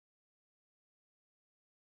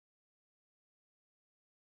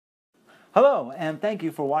Hello, and thank you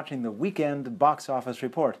for watching the Weekend Box Office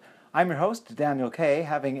Report. I'm your host, Daniel Kay,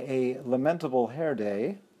 having a lamentable hair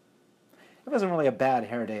day. It wasn't really a bad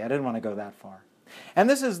hair day. I didn't want to go that far. And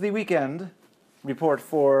this is the Weekend Report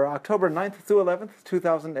for October 9th through 11th,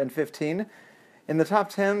 2015. In the top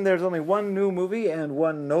 10, there's only one new movie and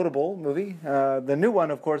one notable movie. The new one,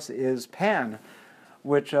 of course, is Pan,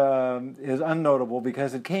 which is unnotable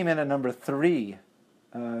because it came in at number 3.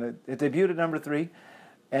 It debuted at number 3.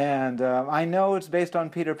 And I know it's based on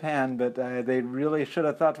Peter Pan, but they really should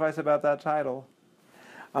have thought twice about that title.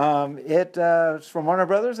 It's from Warner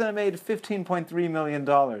Brothers, and it made $15.3 million.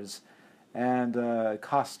 And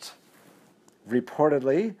cost,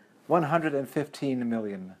 reportedly, $115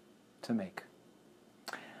 million to make.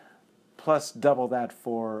 Plus double that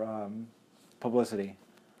for publicity.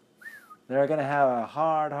 They're going to have a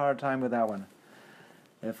hard time with that one.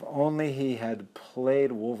 If only he had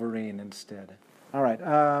played Wolverine instead. All right.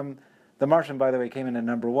 The Martian, by the way, came in at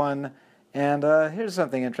number 1. And here's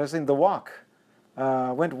something interesting. The Walk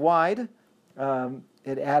went wide.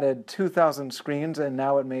 It added 2,000 screens, and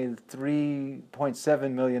now it made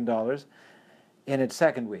 $3.7 million in its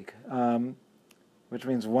second week, which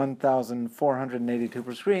means 1,482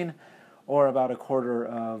 per screen, or about a quarter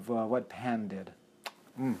of what Pan did.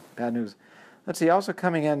 Bad news. Let's see. Also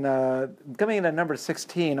coming in at number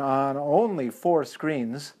 16 on only 4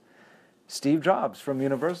 screens. Steve Jobs from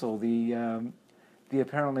Universal, the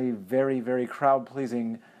apparently very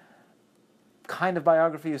crowd-pleasing kind of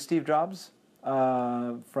biography of Steve Jobs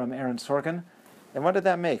from Aaron Sorkin. And what did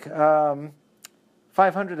that make?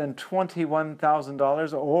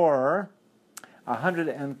 $521,000 or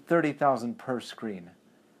 $130,000 per screen.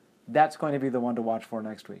 That's going to be the one to watch for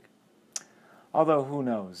next week. Although, who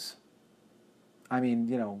knows? I mean,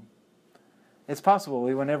 you know, it's possible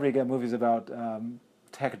whenever you get movies about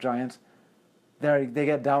tech giants, they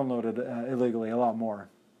get downloaded illegally a lot more.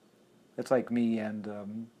 It's like me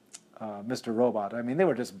and Mr. Robot. I mean, they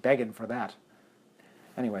were just begging for that.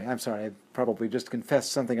 Anyway, I'm sorry. I probably just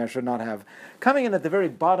confessed something I should not have. Coming in at the very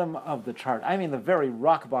bottom of the chart, I mean the very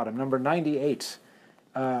rock bottom, number 98,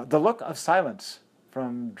 The Look of Silence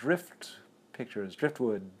from Drift Pictures.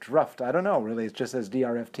 Driftwood. Druft. I don't know, really. It just says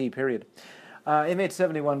DRFT, period. It made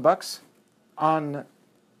 $71 on...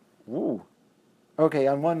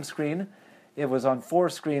 on one screen. It was on 4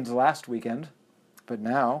 screens last weekend, but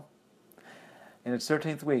now, in its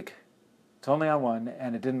 13th week, it's only on 1,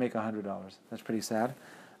 and it didn't make $100. That's pretty sad.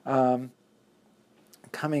 Coming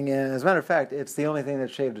in, as a matter of fact, it's the only thing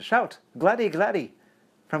that shaved a shout. Gladdy, Gladdy,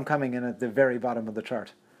 from coming in at the very bottom of the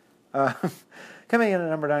chart. Coming in at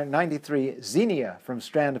number 93, Xenia from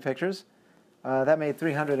Strand Pictures. That made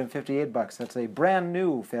 $358. That's a brand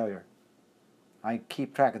new failure. I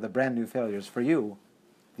keep track of the brand new failures for you,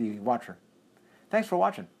 the watcher. Thanks for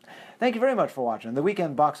watching. Thank you very much for watching the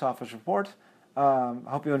Weekend Box Office Report. I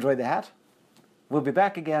hope you enjoyed the hat. We'll be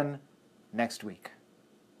back again next week.